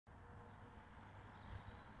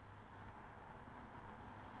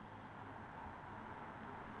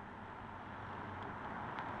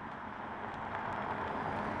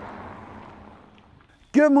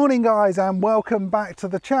Good morning guys, and welcome back to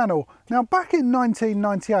the channel. Now back in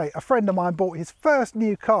 1998 a friend of mine bought his first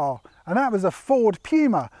new car, and that was a Ford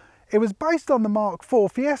Puma. It was based on the Mark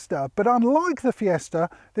IV Fiesta, but unlike the Fiesta,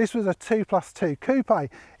 this was a 2+2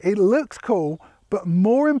 coupe. It looks cool, but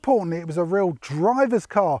more importantly it was a real driver's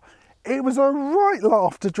car. It was a right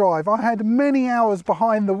laugh to drive. I had many hours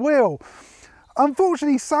behind the wheel.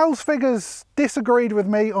 Unfortunately, sales figures disagreed with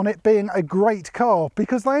me on it being a great car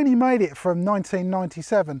because they only made it from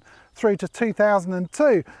 1997 through to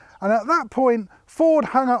 2002. And at that point, Ford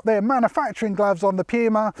hung up their manufacturing gloves on the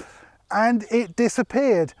Puma and it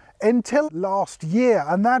disappeared until last year.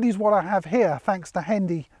 And that is what I have here, thanks to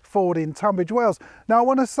Hendy Ford in Tunbridge Wells. Now I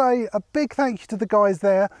want to say a big thank you to the guys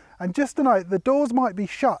there. And just to note, the doors might be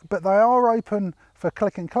shut, but they are open for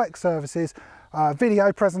click and collect services.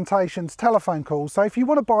 Video presentations, telephone calls. So if you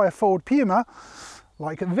want to buy a Ford Puma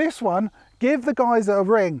like this one, give the guys a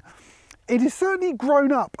ring. It has certainly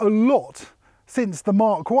grown up a lot since the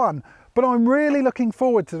Mark I, but I'm really looking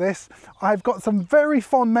forward to this. I've got some very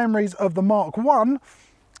fond memories of the Mark I.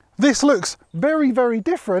 This looks very, very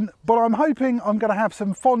different, but I'm hoping I'm going to have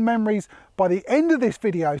some fond memories by the end of this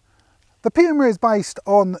video. The Puma is based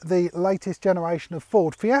on the latest generation of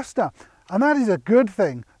Ford Fiesta, and that is a good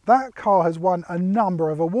thing. That car has won a number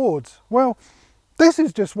of awards. Well, this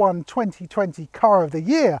is just won 2020 Car of the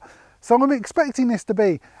Year, so I'm expecting this to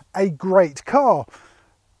be a great car.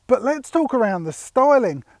 But let's talk around the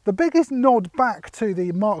styling. The biggest nod back to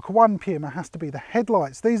the Mark I Puma has to be the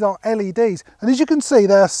headlights. These are LEDs, and as you can see,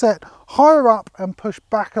 they are set higher up and pushed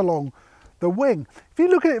back along the wing. If you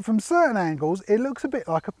look at it from certain angles, it looks a bit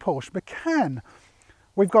like a Porsche Macan.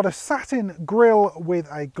 We've got a satin grille with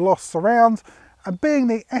a gloss surround, and being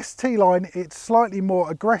the ST line, it's slightly more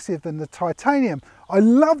aggressive than the titanium. I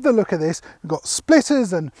love the look of this. We've got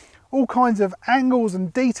splitters and all kinds of angles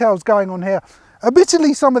and details going on here.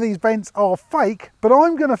 Admittedly, some of these vents are fake, but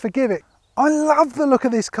I'm going to forgive it. I love the look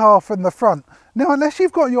of this car from the front. Now, unless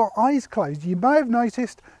you've got your eyes closed, you may have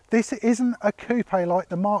noticed this isn't a coupe like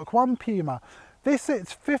the Mark I Puma. This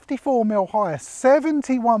sits 54mm higher,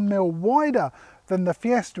 71mm wider than the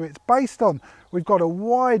Fiesta it's based on. We've got a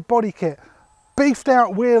wide body kit, beefed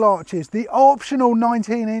out wheel arches. The optional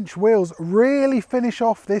 19-inch wheels really finish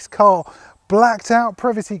off this car. Blacked out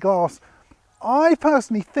privacy glass. I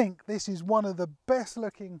personally think this is one of the best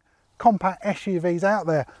looking compact SUVs out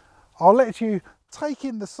there. I'll let you take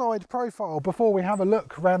in the side profile before we have a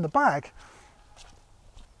look around the back.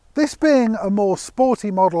 This being a more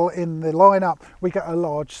sporty model in the lineup, we get a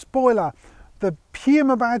large spoiler. The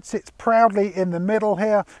Puma badge sits proudly in the middle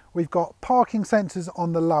here. We've got parking sensors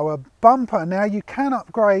on the lower bumper. Now you can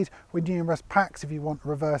upgrade with numerous packs if you want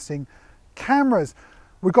reversing cameras.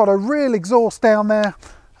 We've got a real exhaust down there.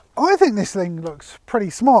 I think this thing looks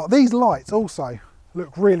pretty smart. These lights also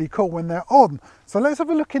look really cool when they're on. So let's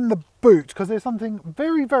have a look in the boot, because there's something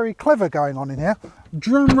very, very clever going on in here.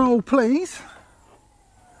 Drum roll please.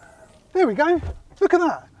 There we go. Look at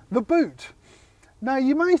that, the boot. Now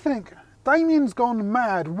you may think, Damien's gone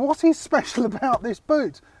mad. What is special about this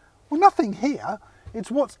boot? Well, nothing here.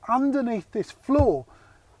 It's what's underneath this floor.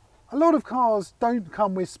 A lot of cars don't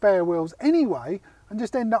come with spare wheels anyway and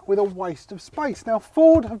just end up with a waste of space. Now,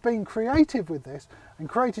 Ford have been creative with this and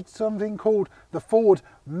created something called the Ford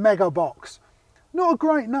Mega Box. Not a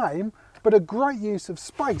great name, but a great use of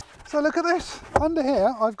space. So look at this. Under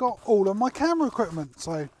here, I've got all of my camera equipment.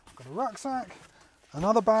 So I've got a rucksack,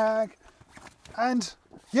 another bag, and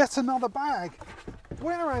yet another bag.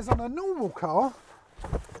 Whereas on a normal car,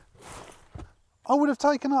 I would have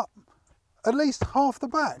taken up at least half the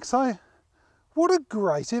back. So what a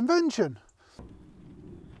great invention.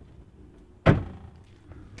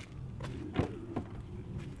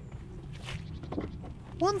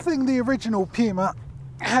 One thing the original Puma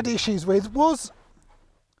had issues with was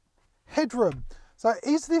headroom. So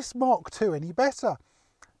is this Mark II any better?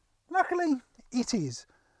 Luckily it is.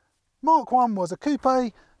 Mark I was a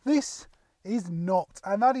coupe, this is not,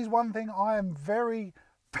 and that is one thing I am very,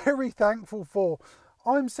 very thankful for.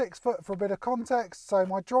 I'm 6 foot for a bit of context, so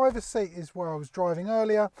my driver's seat is where I was driving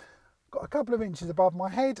earlier. Got a couple of inches above my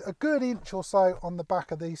head, a good inch or so on the back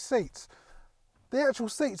of these seats. The actual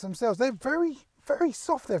seats themselves, they're very, very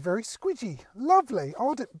soft, they're very squidgy, lovely. I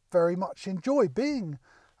would very much enjoy being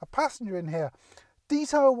a passenger in here.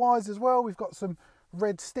 Detail wise as well, we've got some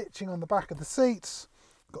red stitching on the back of the seats.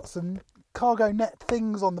 Got some cargo net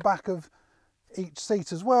things on the back of each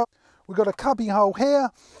seat as well. We've got a cubby hole here.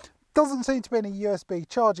 Doesn't seem to be any USB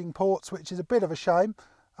charging ports, which is a bit of a shame.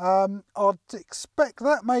 I'd expect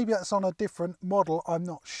that maybe that's on a different model, I'm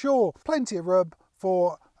not sure. Plenty of room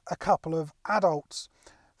for a couple of adults.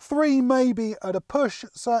 3 maybe at a push,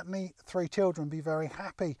 certainly 3 children would be very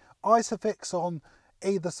happy. Isofix on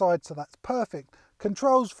either side, so that's perfect.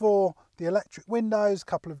 Controls for the electric windows,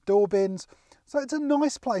 couple of door bins, so it's a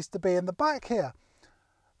nice place to be in the back here.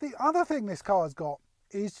 The other thing this car's got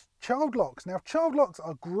is child locks. Now child locks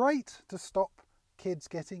are great to stop kids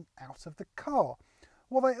getting out of the car.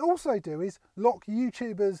 What they also do is lock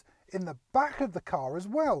YouTubers in the back of the car as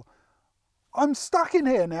well. I'm stuck in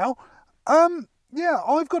here now. Yeah,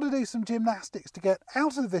 I've got to do some gymnastics to get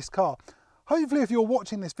out of this car. Hopefully if you're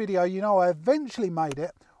watching this video, you know I eventually made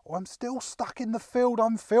it, or I'm still stuck in the field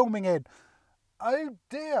I'm filming in. Oh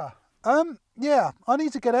dear. Yeah, I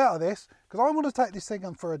need to get out of this because I want to take this thing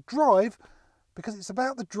on for a drive because it's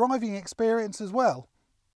about the driving experience as well.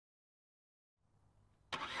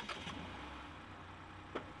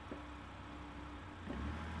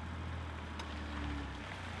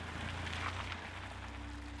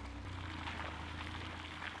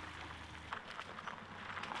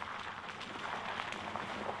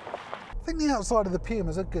 I think the outside of the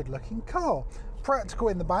Puma's a good looking car. Practical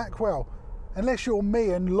in the back, well, unless you're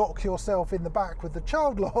me and lock yourself in the back with the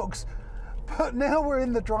child locks. But now we're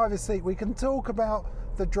in the driver's seat, we can talk about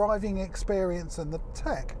the driving experience and the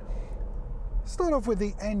tech. Start off with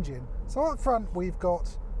the engine. So up front we've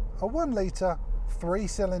got a 1 litre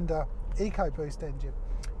 3-cylinder EcoBoost engine.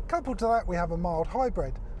 Coupled to that we have a mild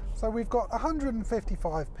hybrid. So we've got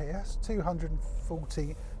 155 PS,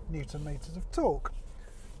 240 Newton meters of torque.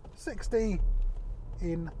 60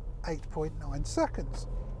 in 8.9 seconds.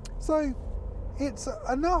 So it's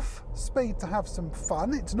enough speed to have some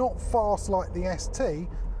fun. It's not fast like the ST,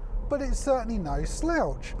 but it's certainly no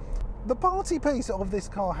slouch. The party piece of this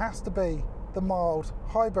car has to be the mild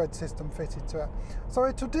hybrid system fitted to it. So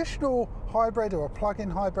a traditional hybrid or a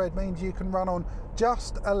plug-in hybrid means you can run on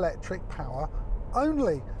just electric power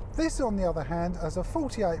only. This on the other hand has a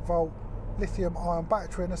 48 volt lithium ion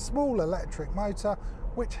battery and a small electric motor,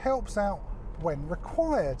 which helps out when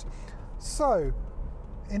required. So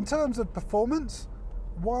in terms of performance,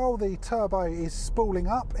 while the turbo is spooling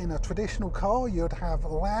up in a traditional car, you'd have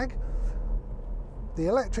lag. The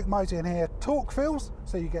electric motor in here torque feels,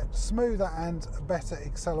 so you get smoother and better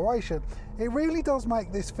acceleration. It really does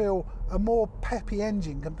make this feel a more peppy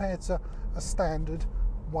engine compared to a standard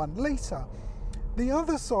 1 litre. The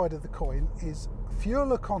other side of the coin is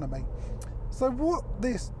fuel economy. So what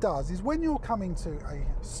this does is when you're coming to a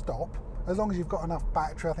stop, as long as you've got enough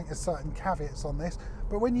battery, I think there's certain caveats on this,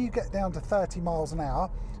 but when you get down to 30 miles an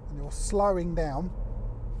hour and you're slowing down,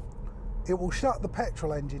 it will shut the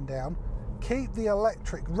petrol engine down, keep the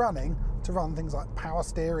electric running to run things like power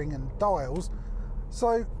steering and dials.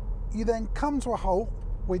 So you then come to a halt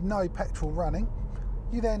with no petrol running,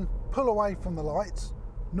 you then pull away from the lights,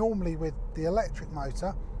 normally with the electric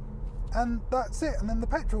motor, and that's it, and then the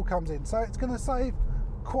petrol comes in. So it's going to save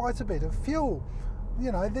quite a bit of fuel.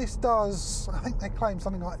 You know, this does, I think they claim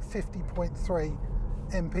something like 50.3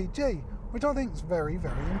 mpg, which I think is very,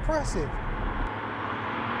 very impressive.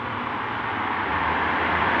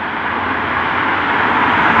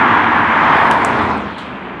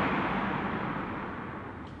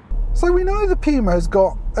 So we know the Puma has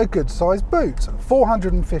got a good sized boot,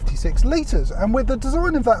 456 litres, and with the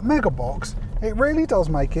design of that mega box, it really does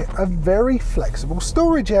make it a very flexible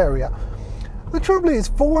storage area. The trouble is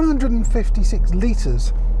 456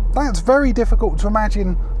 litres, that's very difficult to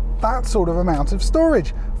imagine that sort of amount of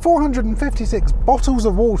storage. 456 bottles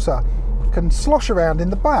of water can slosh around in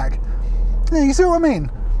the bag. Yeah, you see what I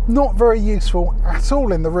mean? Not very useful at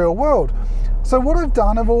all in the real world. So what I've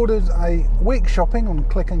done, I've ordered a week shopping on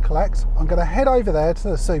Click and Collect. I'm going to head over there to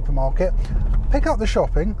the supermarket, pick up the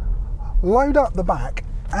shopping, load up the back,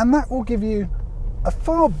 and that will give you a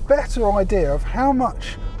far better idea of how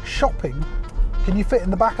much shopping can you fit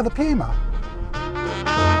in the back of the Puma.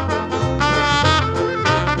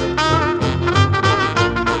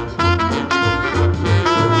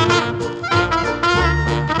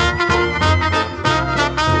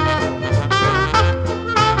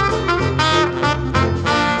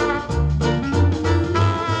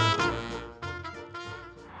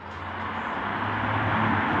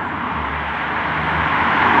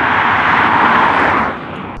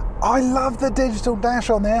 I love the digital dash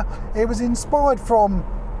on there. It was inspired from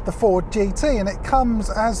the Ford GT and it comes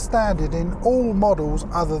as standard in all models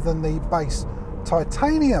other than the base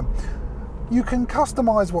titanium. You can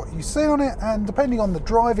customize what you see on it, and depending on the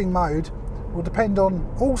driving mode will depend on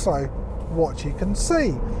also what you can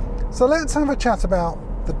see. So let's have a chat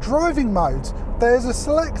about the driving modes. There's a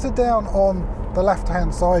selector down on the left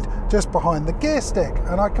hand side just behind the gear stick,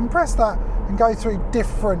 and I can press that and go through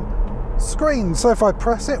different screens. So if I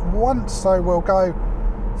press it once, so we'll go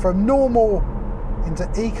from normal into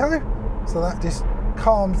eco, so that just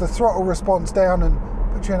calms the throttle response down and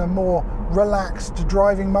puts you in a more relaxed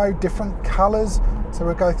driving mode, different colours. So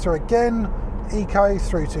we'll go through again, eco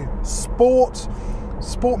through to sport.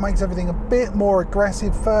 Sport makes everything a bit more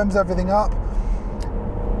aggressive, firms everything up.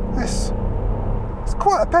 It's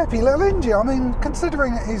quite a peppy little engine. I mean,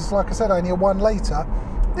 considering it is, like I said, only a 1 litre,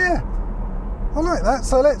 yeah, I like that.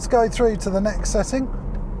 So let's go through to the next setting.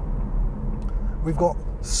 We've got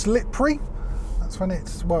slippery. That's when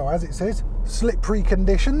it's, well, as it says, slippery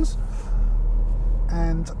conditions.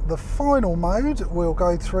 And the final mode we'll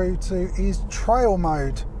go through to is trail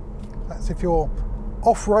mode. That's if you're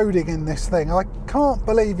off-roading in this thing. I can't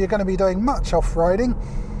believe you're going to be doing much off-roading.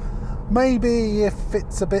 Maybe if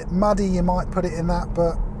it's a bit muddy you might put it in that,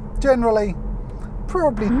 but generally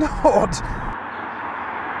probably not.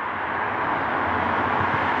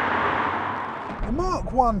 The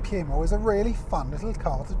Mark 1 Puma was a really fun little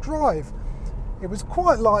car to drive. It was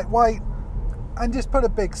quite lightweight and just put a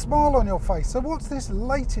big smile on your face. So what's this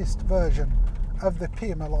latest version of the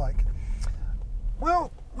Puma like?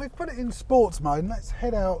 Well, we've put it in sports mode. Let's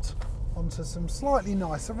head out onto some slightly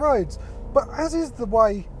nicer roads. But as is the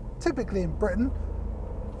way typically in Britain,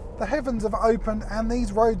 the heavens have opened and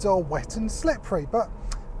these roads are wet and slippery, but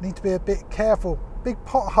need to be a bit careful. Big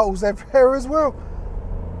potholes everywhere as well.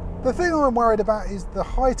 The thing I'm worried about is the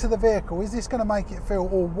height of the vehicle. Is this going to make it feel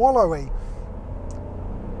all wallowy?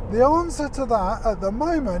 The answer to that at the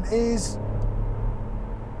moment is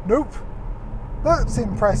nope. That's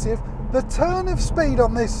impressive. The turn of speed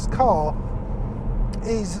on this car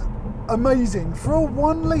is amazing. For a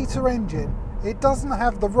 1 litre engine, it doesn't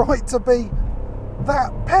have the right to be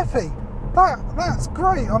that peppy. That's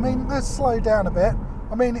great. I mean, let's slow down a bit.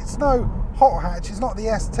 I mean, it's no hot hatch, it's not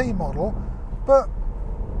the ST model, but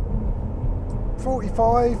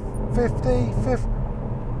 45, 50,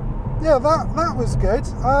 yeah, that was good.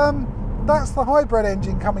 That's the hybrid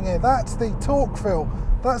engine coming in. That's the torque fill.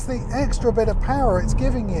 That's the extra bit of power it's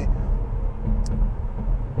giving you.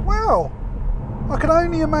 Wow. I can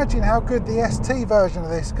only imagine how good the ST version of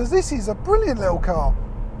this, because this is a brilliant little car.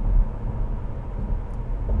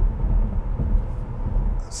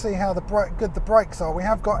 Let's see how good the brakes are. We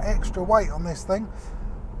have got extra weight on this thing,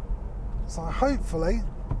 so hopefully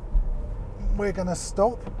we're going to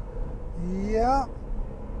stop. Yeah.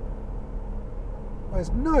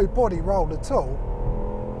 There's no body roll at all.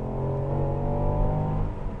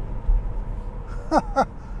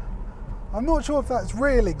 I'm not sure if that's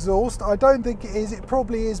real exhaust. I don't think it is. It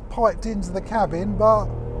probably is piped into the cabin, but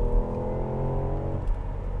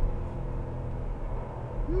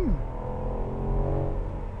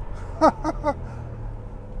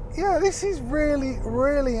yeah, this is really,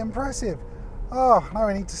 really impressive. Oh, now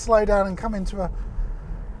we need to slow down and come into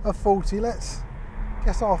a 40. Let's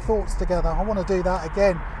get our thoughts together. I want to do that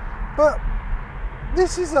again. But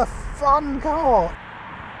this is a fun car.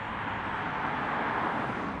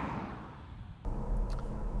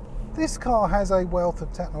 This car has a wealth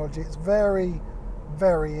of technology. It's very,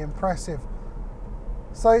 very impressive.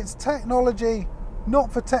 So it's technology,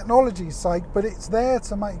 not for technology's sake, but it's there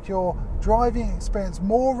to make your driving experience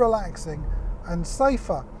more relaxing and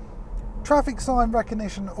safer. Traffic sign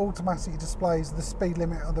recognition automatically displays the speed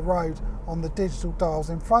limit of the road on the digital dials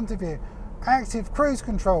in front of you. Active cruise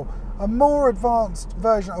control, a more advanced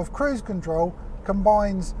version of cruise control,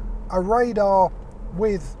 combines a radar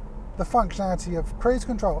with the functionality of cruise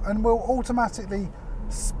control and will automatically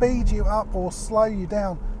speed you up or slow you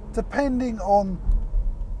down depending on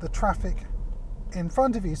the traffic in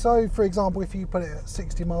front of you. So for example, if you put it at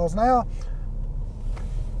 60 miles an hour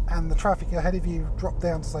and the traffic ahead of you dropped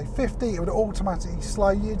down to say 50, it would automatically slow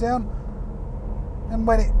you down, and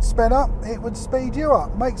when it sped up it would speed you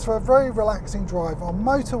up. Makes for a very relaxing drive on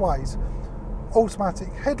motorways.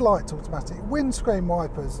 Automatic headlights, automatic windscreen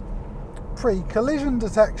wipers, pre-collision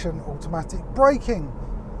detection, automatic braking,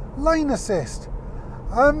 lane assist.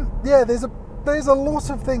 Yeah, there's a lot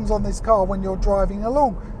of things on this car when you're driving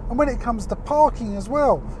along. And when it comes to parking as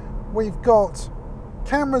well, we've got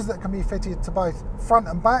cameras that can be fitted to both front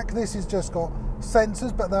and back. This has just got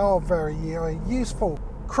sensors, but they are very useful.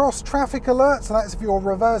 Cross traffic alert, so that's if you're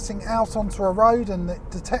reversing out onto a road and it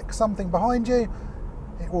detects something behind you,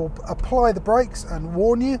 it will apply the brakes and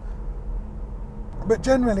warn you. But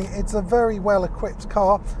generally it's a very well equipped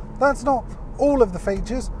car. That's not all of the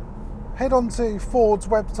features. Head on to Ford's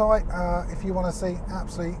website if you want to see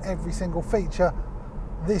absolutely every single feature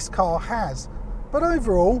this car has. But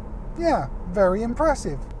overall, yeah, very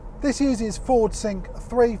impressive. This uses Ford Sync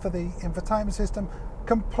 3 for the infotainment system,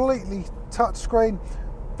 completely touchscreen,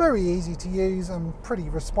 very easy to use and pretty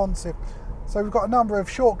responsive. So we've got a number of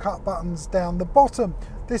shortcut buttons down the bottom.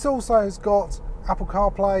 This also has got Apple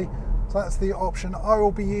CarPlay, so that's the option I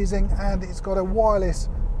will be using, and it's got a wireless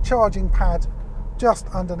charging pad just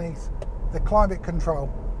underneath the climate control.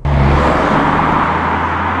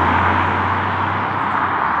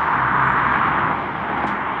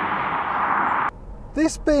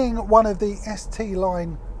 This being one of the ST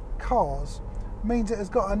line cars means it has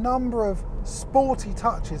got a number of sporty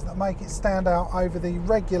touches that make it stand out over the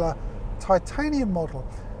regular titanium model.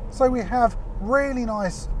 So we have really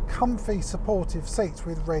nice, comfy, supportive seats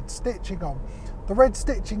with red stitching on. The red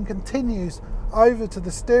stitching continues over to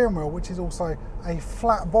the steering wheel, which is also a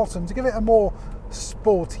flat bottom to give it a more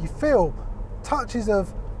sporty feel. Touches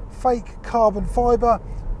of fake carbon fibre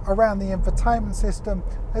around the infotainment system.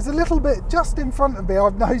 There's a little bit just in front of me,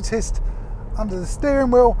 I've noticed, under the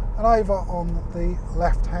steering wheel and over on the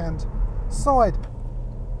left hand side.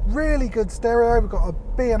 Really good stereo. We've got a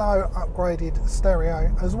B&O upgraded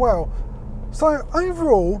stereo as well. So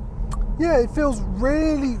overall, yeah, it feels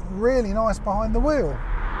really, really nice behind the wheel.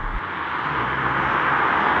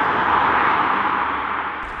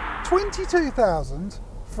 22,000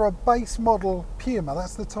 for a base model Puma,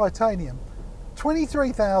 that's the titanium.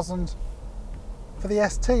 23,000 for the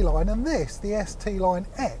ST line, and this, the ST line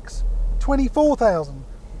X, 24,000.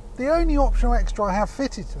 The only optional extra I have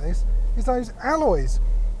fitted to this is those alloys.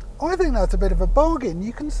 I think that's a bit of a bargain.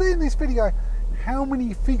 You can see in this video how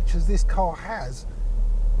many features this car has.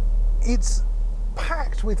 It's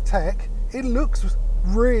packed with tech. It looks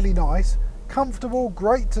really nice, comfortable,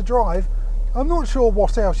 great to drive. I'm not sure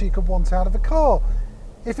what else you could want out of a car.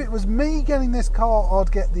 If it was me getting this car,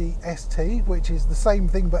 I'd get the ST, which is the same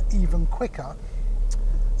thing but even quicker.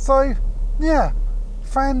 So yeah,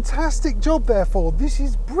 fantastic job there, Ford. This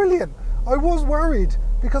is brilliant. I was worried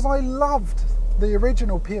because I loved the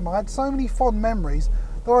original Puma. I had so many fond memories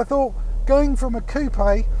that I thought going from a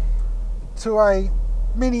coupe to a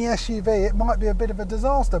mini SUV, it might be a bit of a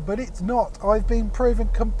disaster, but it's not. I've been proven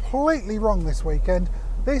completely wrong this weekend.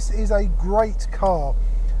 This is a great car.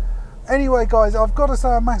 Anyway guys, I've got to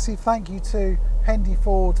say a massive thank you to Hendy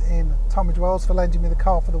Ford in Tunbridge Wells for lending me the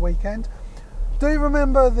car for the weekend. Do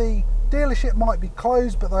remember the dealership might be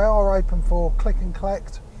closed, but they are open for click and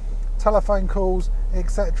collect, telephone calls,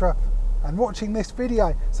 etc. and watching this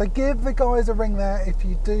video. So give the guys a ring there if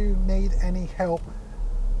you do need any help.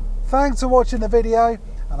 Thanks for watching the video,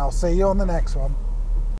 and I'll see you on the next one.